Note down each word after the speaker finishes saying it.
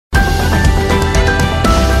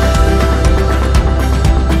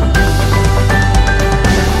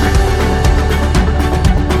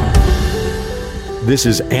This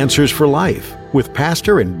is Answers for Life with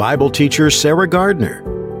pastor and Bible teacher Sarah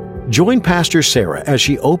Gardner. Join Pastor Sarah as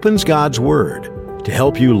she opens God's Word to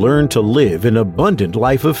help you learn to live an abundant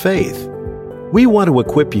life of faith. We want to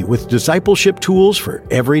equip you with discipleship tools for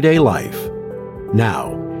everyday life.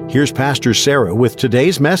 Now, here's Pastor Sarah with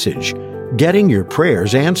today's message, Getting Your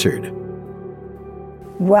Prayers Answered.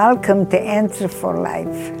 Welcome to Answer for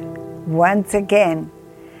Life. Once again,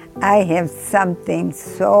 I have something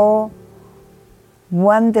so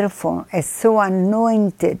wonderful and so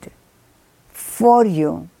anointed for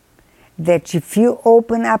you that if you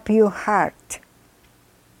open up your heart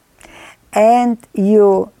and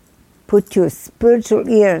you put your spiritual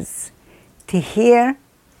ears to hear,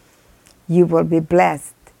 you will be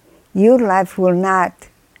blessed. Your life will not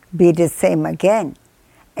be the same again,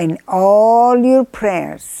 and all your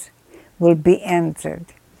prayers will be answered.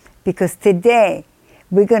 Because today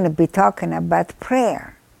we're going to be talking about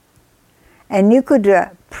prayer. And you could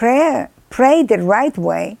pray the right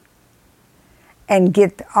way and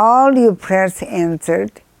get all your prayers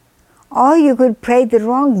answered, or you could pray the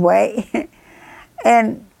wrong way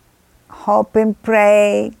and hope and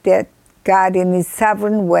pray that God in His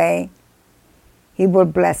sovereign way, He will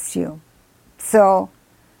bless you. So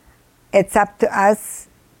it's up to us.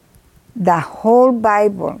 The whole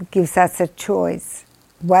Bible gives us a choice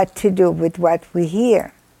what to do with what we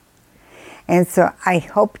hear. And so I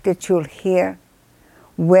hope that you'll hear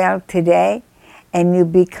well today and you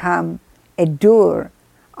become a doer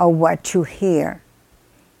of what you hear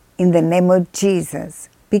in the name of Jesus.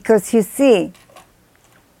 Because you see,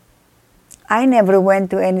 I never went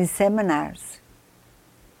to any seminars,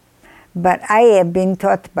 but I have been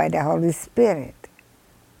taught by the Holy Spirit.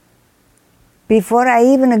 Before I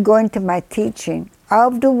even go into my teaching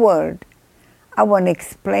of the Word, I want to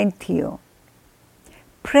explain to you.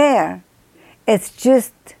 Prayer is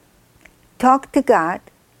just talk to God,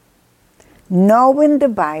 knowing the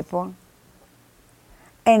Bible,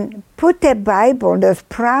 and put the Bible, those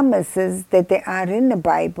promises that they are in the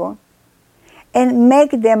Bible, and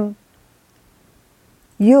make them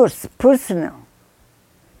yours, personal.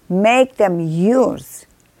 Make them yours.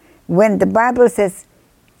 When the Bible says,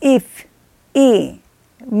 if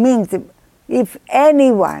means if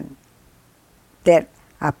anyone that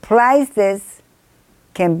applies this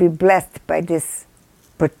can be blessed by this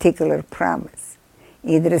particular promise.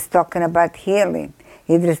 Either it's talking about healing,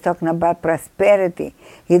 either it's talking about prosperity,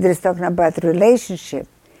 either it's talking about relationship,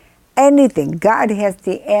 anything. God has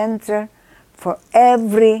the answer for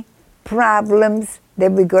every problems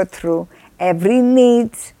that we go through, every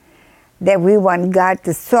needs that we want God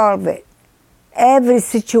to solve it. Every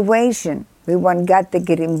situation we want God to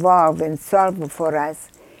get involved and solve it for us.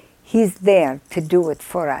 He's there to do it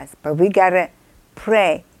for us, but we gotta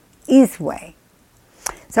pray His way.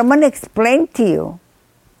 So I'm going to explain to you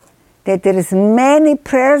that there is many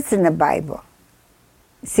prayers in the Bible.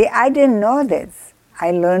 See, I didn't know this.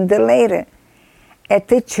 I learned it later at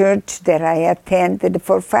the church that I attended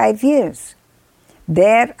for 5 years.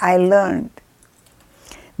 There I learned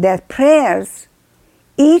that prayers,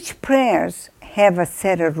 each prayers have a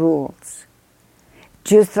set of rules.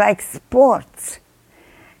 Just like sports.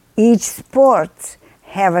 Each sport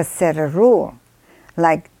have a set of rules.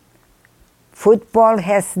 Like football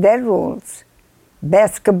has their rules,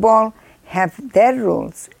 basketball have their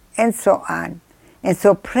rules, and so on. And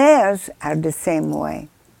so prayers are the same way.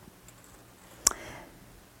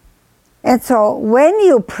 And so when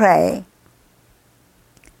you pray,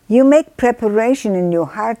 you make preparation in your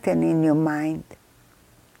heart and in your mind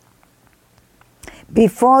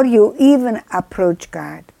before you even approach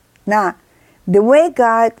God. Now, the way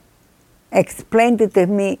God explained it to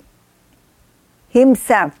me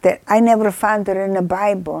Himself, that I never found it in the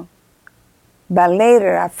Bible, but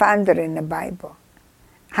later I found it in the Bible.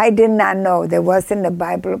 I did not know there was in the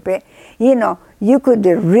Bible. But, you could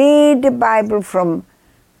read the Bible from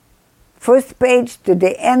first page to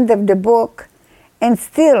the end of the book and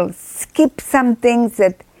still skip some things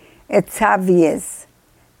that it's obvious.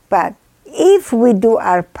 But if we do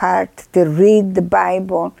our part to read the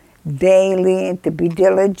Bible daily and to be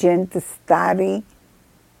diligent to study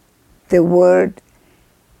the Word,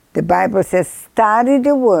 the Bible says, study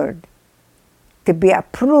the Word to be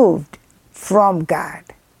approved from God.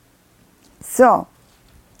 So,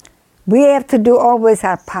 we have to do always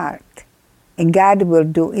our part, and God will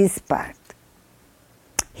do His part.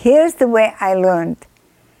 Here's the way I learned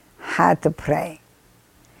how to pray.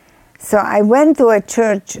 So I went to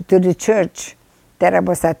the church that I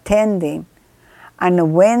was attending on a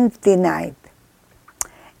Wednesday night,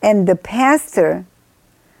 and the pastor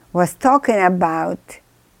was talking about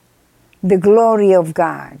the glory of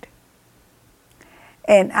God.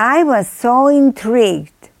 And I was so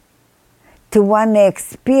intrigued to want to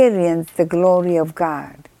experience the glory of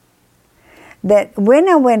God that when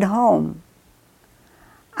I went home,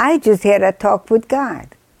 I just had a talk with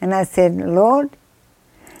God. And I said, Lord,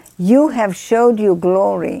 you have showed your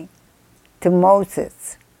glory to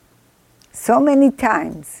Moses so many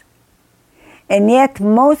times. And yet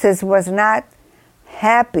Moses was not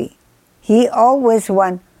happy. He always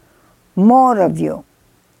wanted more of you.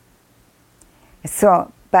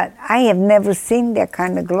 So, but I have never seen that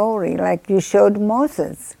kind of glory like you showed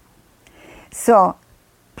Moses. So,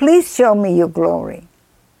 please show me your glory.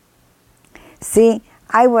 See,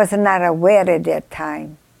 I was not aware at that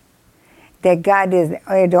time that God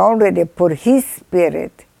had already put His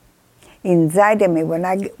Spirit inside of me.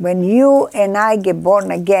 When you and I get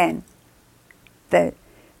born again, the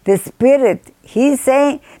Spirit, He's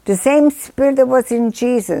saying, the same Spirit that was in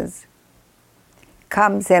Jesus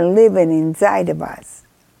comes and living inside of us.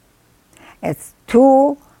 It's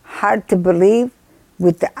too hard to believe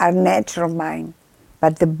with our natural mind,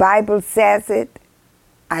 but the Bible says it,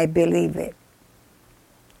 I believe it.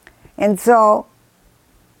 And so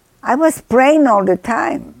I was praying all the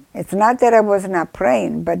time. It's not that I was not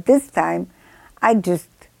praying, but this time I just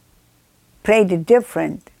prayed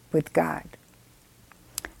different with God.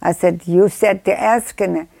 I said, you said to ask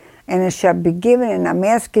and it shall be given, and I'm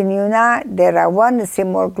asking you now that I want to see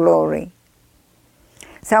more glory.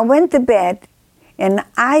 So I went to bed and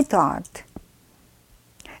I thought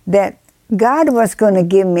that God was going to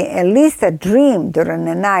give me at least a dream during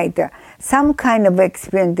the night, some kind of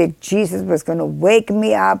experience that Jesus was going to wake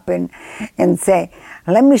me up and say,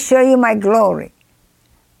 let me show you my glory.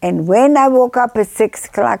 And when I woke up at 6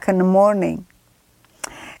 o'clock in the morning,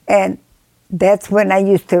 and that's when I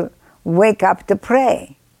used to wake up to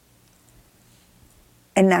pray.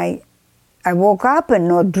 And I woke up and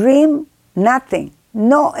no dream, nothing,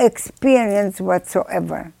 no experience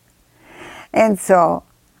whatsoever. And so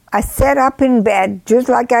I sat up in bed, just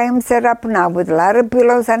like I am set up now, with a lot of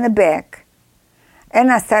pillows on the back.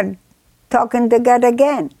 And I started talking to God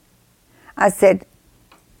again. I said,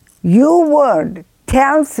 your word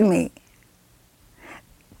tells me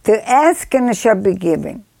to ask and it shall be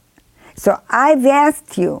given. So I've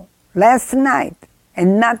asked you last night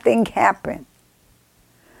and nothing happened.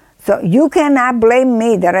 So you cannot blame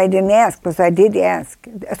me that I didn't ask, because I did ask.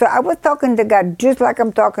 So I was talking to God just like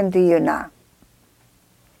I'm talking to you now.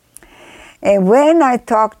 And when I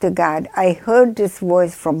talked to God, I heard this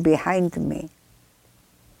voice from behind me.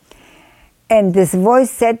 And this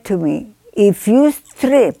voice said to me, if you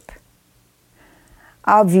strip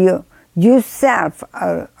of yourself,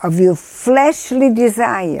 of your fleshly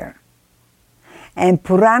desire, and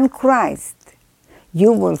put on Christ,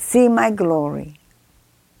 you will see my glory.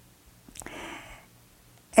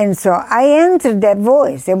 And so I answered that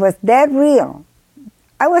voice. It was that real.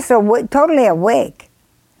 I was totally awake.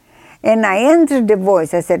 And I answered the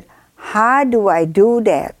voice. I said, how do I do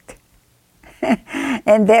that?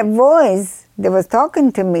 And that voice that was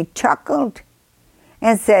talking to me chuckled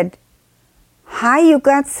and said, how you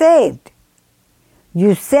got saved?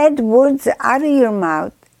 You said words out of your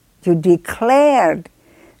mouth. You declared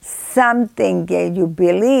something that you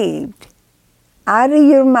believed out of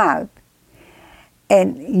your mouth.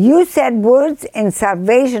 And you said words and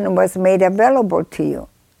salvation was made available to you.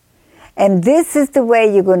 And this is the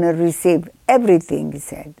way you're going to receive everything, he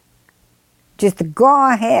said. Just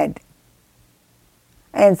go ahead.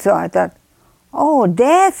 And so I thought, oh,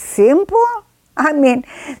 that's simple? I mean,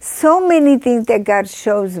 so many things that God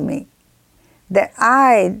shows me that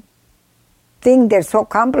I think they're so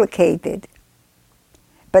complicated,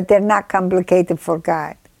 but they're not complicated for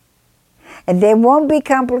God. And they won't be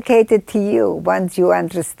complicated to you once you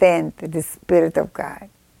understand the Spirit of God.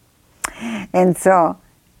 And so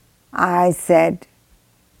I said,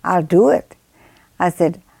 I'll do it. I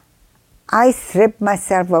said, I strip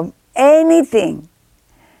myself of anything,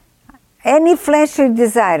 any fleshly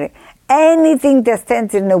desire, anything that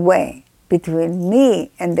stands in the way between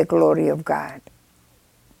me and the glory of God.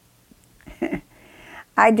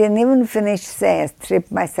 I didn't even finish saying,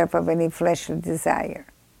 strip myself of any fleshly desire.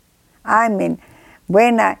 I mean,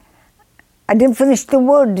 when I didn't finish the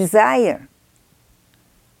word desire.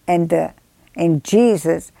 And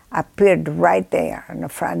Jesus appeared right there in the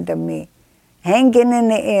front of me, hanging in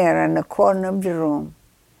the air in the corner of the room.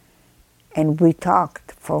 And we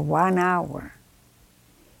talked for 1 hour.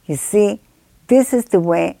 You see, this is the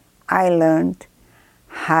way I learned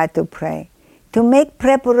how to pray. To make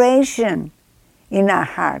preparation in our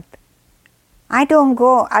heart.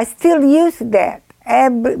 I still use that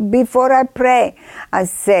Before I pray, I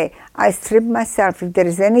say, I strip myself. If there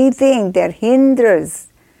is anything that hinders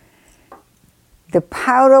the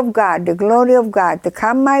power of God, the glory of God to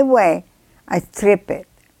come my way, I strip it.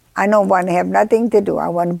 I don't want to have nothing to do. I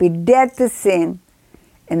want to be dead to sin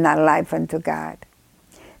and not life unto God.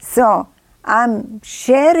 So I'm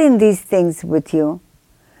sharing these things with you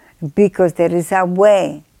because there is a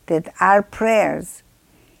way that our prayers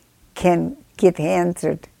can get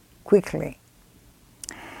answered quickly.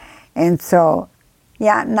 And so,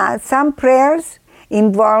 now some prayers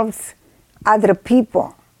involves other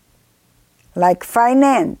people, like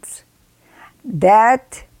finance.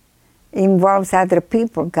 That involves other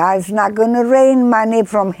people. God's not going to rain money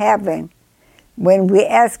from heaven. When we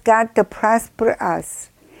ask God to prosper us,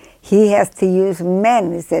 He has to use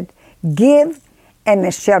men. He said, give and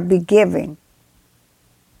it shall be given.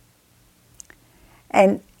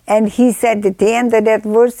 And He said at the end of that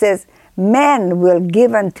verse says, men will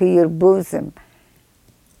give unto your bosom.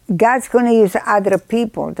 God's going to use other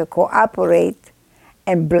people to cooperate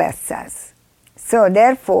and bless us. So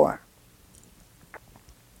therefore,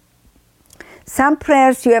 some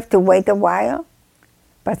prayers you have to wait a while,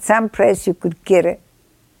 but some prayers you could get it.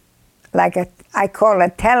 Like I call a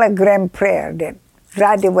telegram prayer, that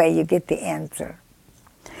right away you get the answer.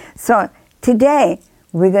 So today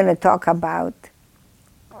we're going to talk about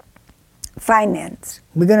finance.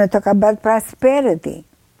 We're going to talk about prosperity.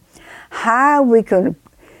 How we could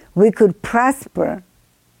prosper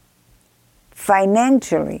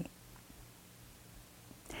financially.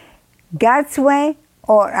 God's way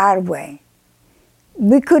or our way.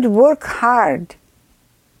 We could work hard.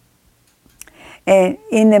 And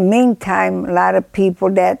in the meantime, a lot of people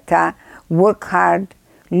that work hard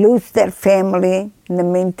lose their family in the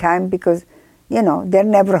meantime because, they're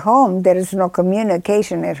never home. There is no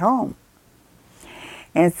communication at home.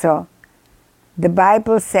 And so the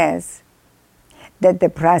Bible says that the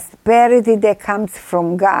prosperity that comes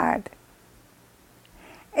from God,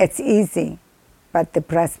 it's easy. But the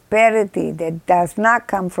prosperity that does not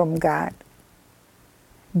come from God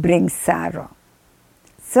brings sorrow.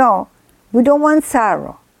 So we don't want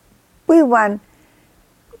sorrow. We want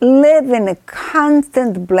live in a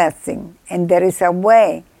constant blessing. And there is a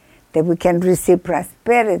way that we can receive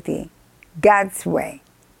prosperity, God's way,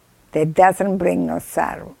 that doesn't bring no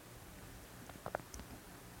sorrow.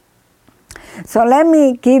 So let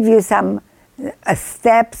me give you some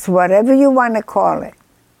steps, whatever you want to call it.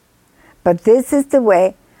 But this is the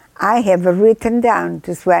way I have it written down,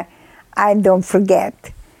 just where I don't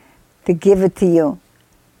forget to give it to you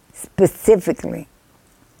specifically.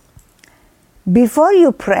 Before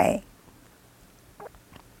you pray,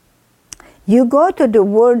 you go to the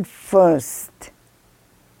Word first.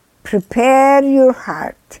 Prepare your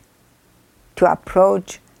heart to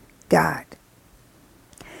approach God.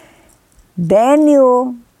 Then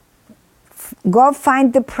you go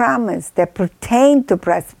find the promise that pertain to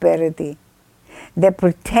prosperity, that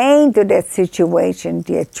pertain to that situation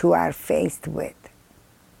that you are faced with.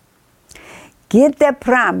 Get the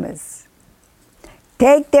promise.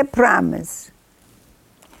 Take the promise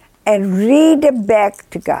and read it back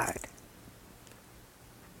to God.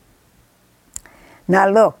 Now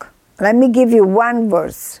look, let me give you one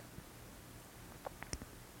verse.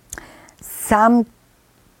 Psalm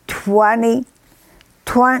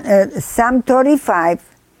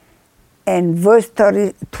 35 and verse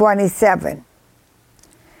 27.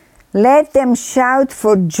 Let them shout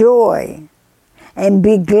for joy and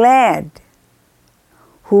be glad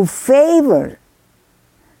who favor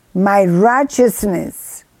my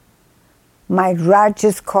righteousness, my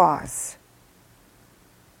righteous cause.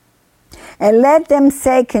 And let them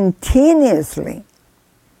say continuously,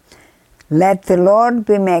 let the Lord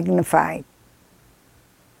be magnified.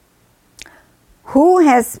 Who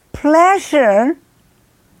has pleasure,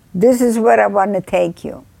 this is where I want to take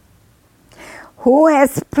you. Who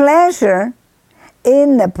has pleasure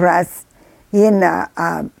in the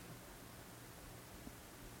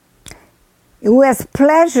who has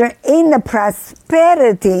pleasure in the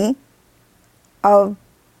prosperity of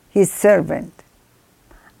his servant.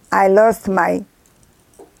 I lost my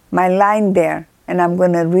line there, and I'm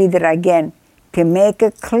going to read it again to make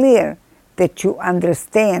it clear that you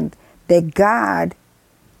understand that God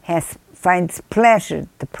finds pleasure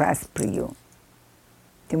to prosper you.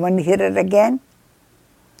 Do you want to hear it again?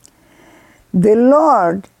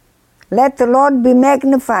 Let the Lord be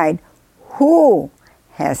magnified, who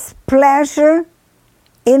has pleasure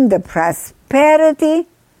in the prosperity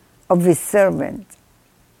of his servant.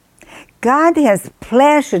 God has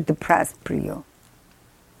pleasure to prosper you.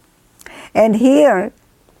 And here,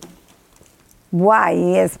 why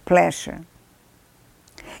he has pleasure.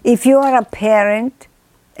 If you are a parent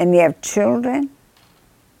and you have children,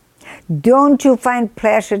 don't you find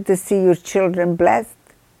pleasure to see your children blessed?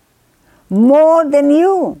 More than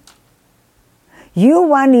you. You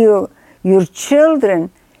want your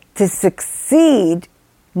children to succeed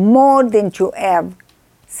more than you have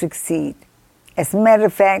succeed. As a matter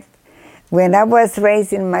of fact, when I was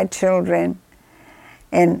raising my children,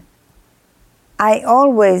 and I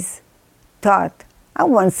always thought, I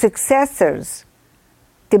want successors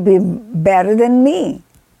to be better than me.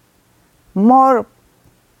 More,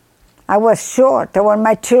 I was short. I want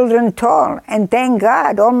my children tall. And thank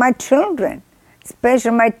God, all my children,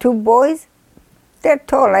 especially my two boys, they're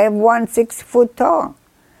tall. I have one 6 foot tall.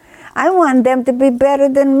 I want them to be better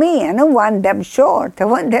than me. I don't want them short. I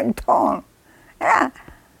want them tall. Yeah,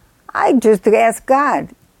 I just ask God.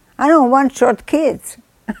 I don't want short kids.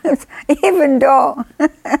 even though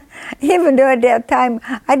at that time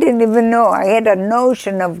I didn't even know. I had a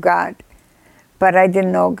notion of God, but I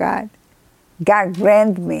didn't know God. God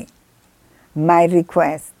granted me my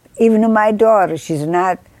request. Even my daughter, she's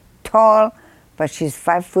not tall, but she's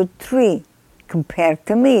 5'3" compared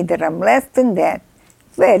to me, that I'm less than that.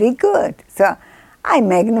 Very good. So I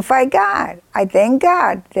magnify God. I thank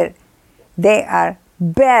God that they are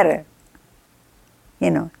better.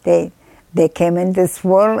 You know, they came in this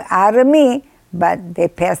world out of me, but they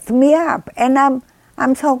passed me up. And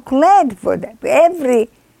I'm so glad for that.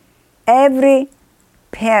 Every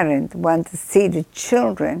parent wants to see the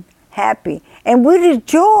children happy. And we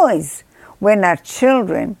rejoice when our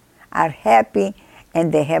children are happy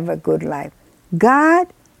and they have a good life. God,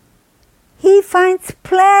 He finds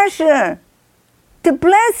pleasure to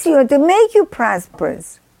bless you, to make you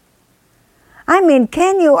prosperous. I mean,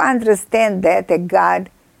 can you understand that God,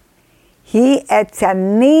 it's a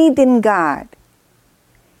need in God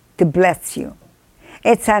to bless you.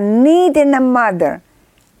 It's a need in a mother,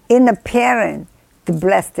 in a parent, to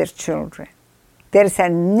bless their children. There's a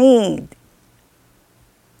need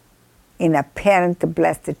in a parent to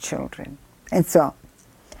bless the children. And so,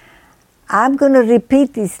 I'm going to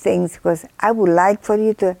repeat these things because I would like for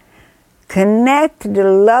you to connect the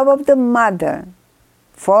love of the mother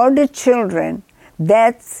for the children.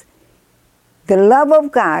 That's the love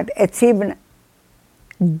of God. It's even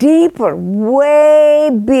deeper, way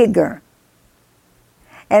bigger.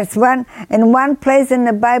 And in one place in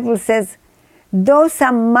the Bible says, though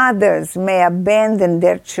some mothers may abandon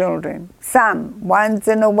their children, once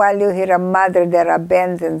in a while you hear a mother that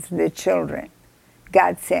abandons the children,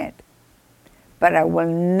 God said, but I will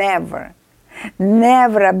never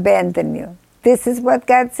abandon you. This is what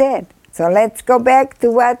God said. So let's go back to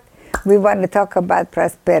what we want to talk about,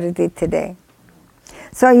 prosperity today.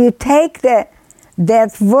 So you take that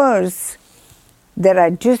verse that I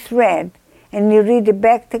just read and you read it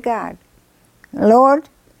back to God. Lord,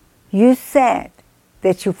 you said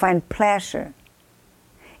that you find pleasure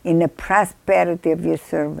in the prosperity of your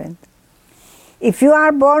servant. If you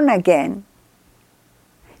are born again,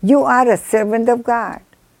 you are a servant of God.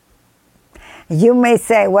 You may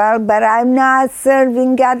say, well, but I'm not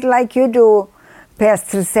serving God like you do,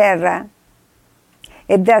 Pastor Sarah.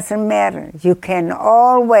 It doesn't matter. You can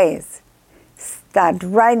always start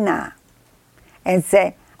right now and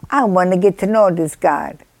say, I want to get to know this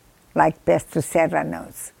God like Pastor Sarah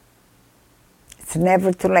knows. It's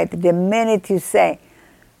never too late. The minute you say,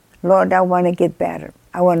 Lord, I want to get better.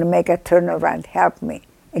 I want to make a turnaround. Help me.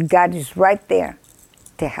 And God is right there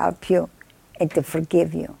to help you and to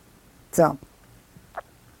forgive you. So,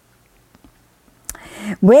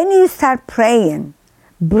 when you start praying,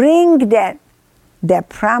 bring that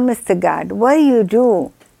promise to God. What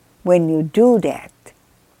do when you do that?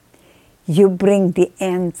 You bring the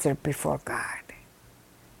answer before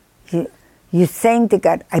God. You're saying to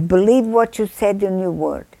God, I believe what you said in your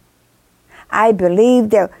word. I believe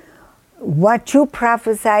that what you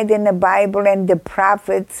prophesied in the Bible and the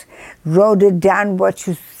prophets wrote it down, what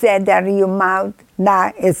you said out of your mouth,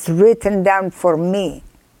 now it's written down for me.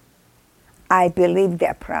 I believe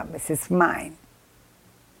that promise is mine.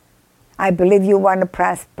 I believe you want to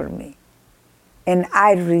prosper me. And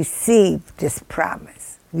I receive this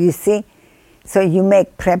promise. You see? So you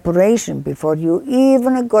make preparation before you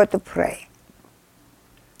even go to pray.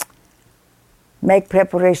 Make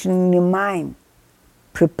preparation in your mind.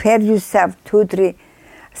 Prepare yourself 2-3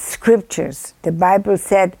 scriptures. The Bible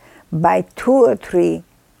said by 2 or 3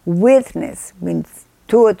 witness, means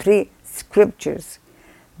 2 or 3 scriptures,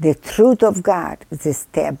 the truth of God is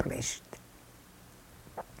established.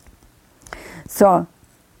 So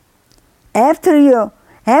after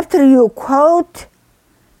you quote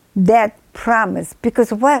that promise, because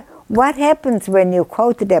what happens when you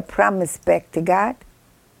quote that promise back to God?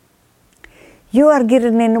 you are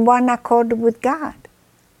getting in one accord with God.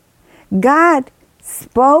 God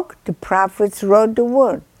spoke, the prophets wrote the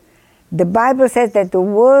word. The Bible says that the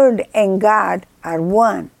word and God are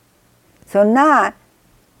one. So now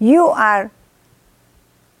you are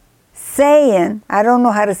saying, I don't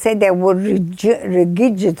know how to say that word,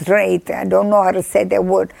 regurgitate, I don't know how to say that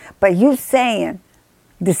word, but you saying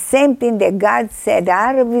the same thing that God said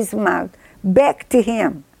out of his mouth back to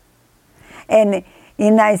him. And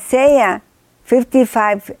in Isaiah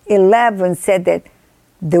 55:11 said that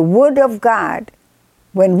the word of God,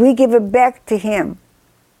 when we give it back to him,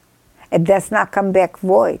 it does not come back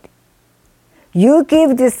void. You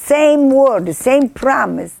give the same word, the same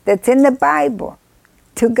promise that's in the Bible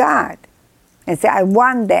to God and say, I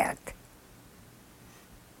want that.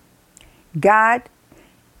 God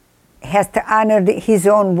has to honor his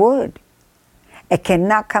own word. It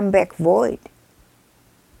cannot come back void.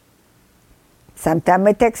 Sometimes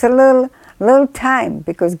it takes a little time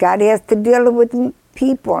because God has to deal with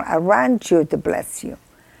people around you to bless you.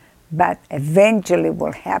 But eventually it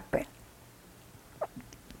will happen.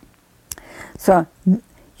 So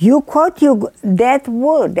you quote that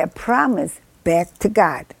word, that promise, back to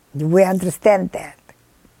God. We understand that.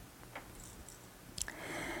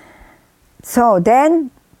 So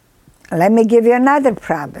then, let me give you another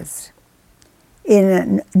promise.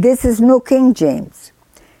 This is New King James.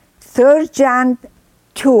 3 John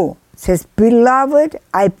 2 says, Beloved,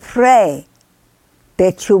 I pray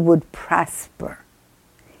that you would prosper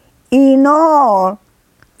in all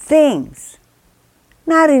things.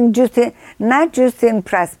 Not just in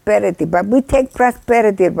prosperity, but we take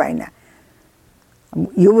prosperity right now.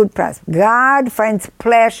 You would prosper. God finds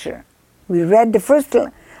pleasure. We read the first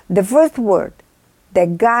word,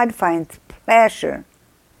 that God finds pleasure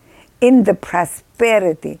in the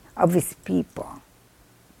prosperity of his people.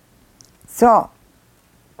 So,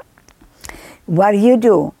 what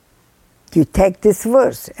do? You take this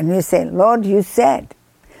verse and you say, Lord, you said,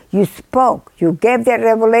 you spoke, you gave that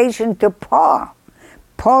revelation to Paul.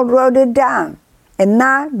 Paul wrote it down. And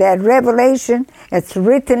now that revelation is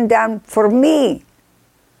written down for me.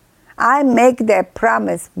 I make that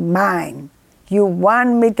promise mine. You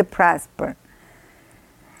want me to prosper.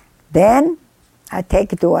 Then I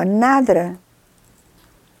take it to another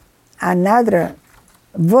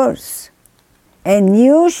verse. And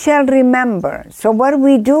you shall remember. So what do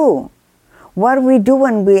we do? What do we do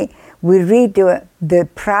when we read the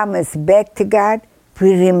promise back to God?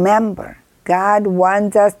 We remember. God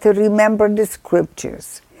wants us to remember the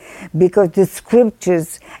scriptures because the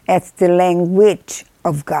scriptures is the language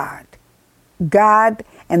of God. God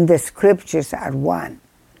and the scriptures are one.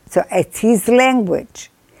 So it's his language.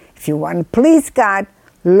 If you want to please God,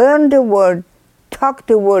 learn the word, talk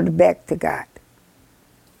the word back to God.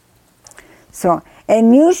 So,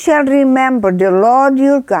 and you shall remember the Lord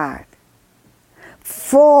your God,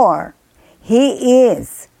 for he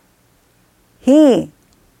is he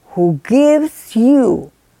who gives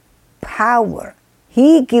you power.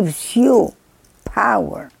 He gives you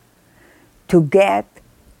power to get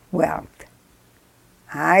wealth.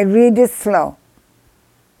 I read it slow.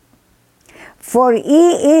 For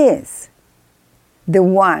he is the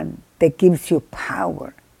one that gives you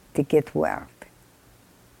power to get wealth.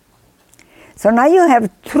 So now you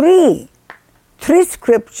have three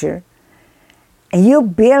scripture, and you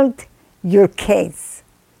build your case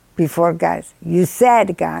before God. You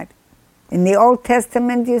said, God, in the Old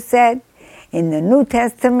Testament you said, in the New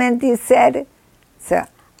Testament you said, so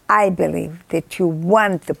I believe that you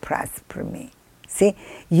want to prosper me. See,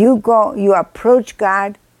 you approach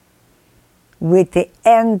God with the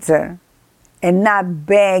answer and not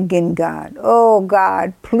begging God. Oh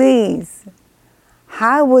God, please.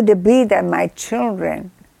 How would it be that my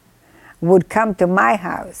children would come to my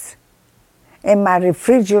house and my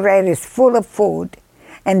refrigerator is full of food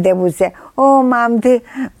and they would say, oh Mom,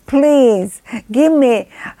 please give me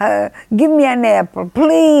an apple.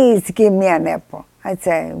 Please give me an apple. I'd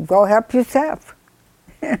say, go help yourself.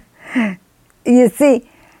 You see,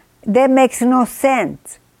 that makes no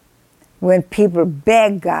sense when people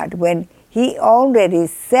beg God, when he already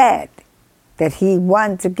said that he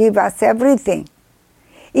wants to give us everything.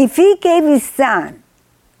 If he gave his son,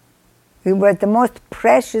 it was the most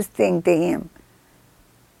precious thing to him,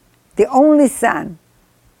 the only son.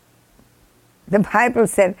 The Bible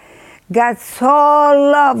said, God so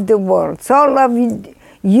loved the world, so loved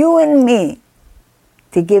you and me,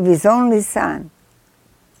 to give his only son.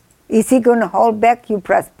 Is he going to hold back your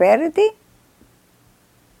prosperity?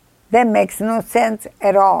 That makes no sense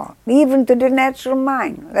at all, even to the natural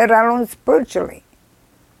mind, let alone spiritually.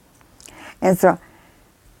 And so,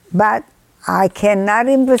 but I cannot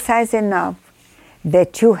emphasize enough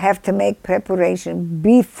that you have to make preparation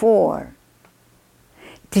before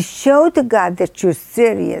to show to God that you're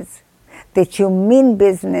serious, that you mean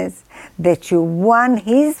business, that you want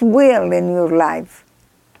His will in your life.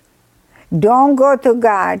 Don't go to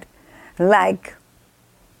God like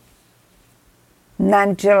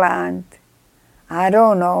nonchalant. I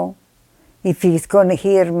don't know if He's going to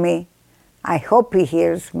hear me. I hope He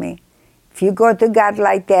hears me. If you go to God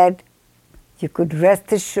like that, you could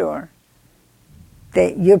rest assured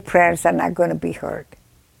that your prayers are not going to be heard.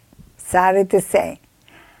 Sorry to say.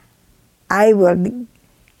 I will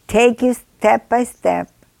take you step by step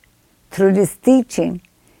through this teaching.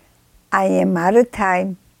 I am out of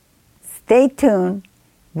time. Stay tuned.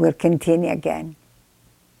 We'll continue again.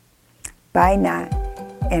 Bye now.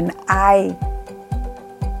 And I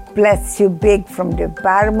bless you big from the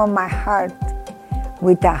bottom of my heart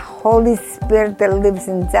with the Holy Spirit that lives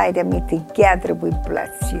inside of me. Together we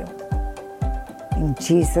bless you. In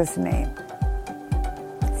Jesus' name.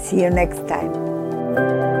 See you next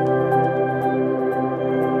time.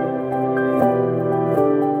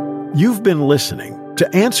 You've been listening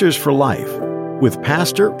to Answers for Life with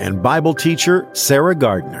pastor and Bible teacher Sarah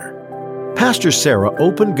Gardner. Pastor Sarah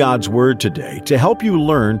opened God's Word today to help you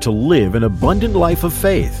learn to live an abundant life of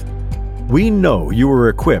faith. We know you are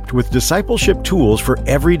equipped with discipleship tools for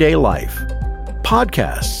everyday life.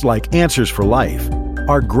 Podcasts like Answers for Life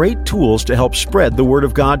are great tools to help spread the Word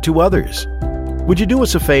of God to others. Would you do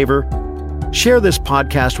us a favor? Share this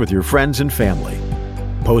podcast with your friends and family.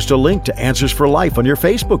 Post a link to Answers for Life on your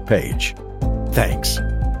Facebook page. Thanks.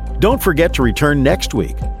 Don't forget to return next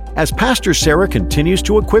week as Pastor Sarah continues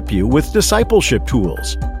to equip you with discipleship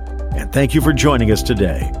tools. And thank you for joining us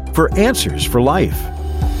today for Answers for Life.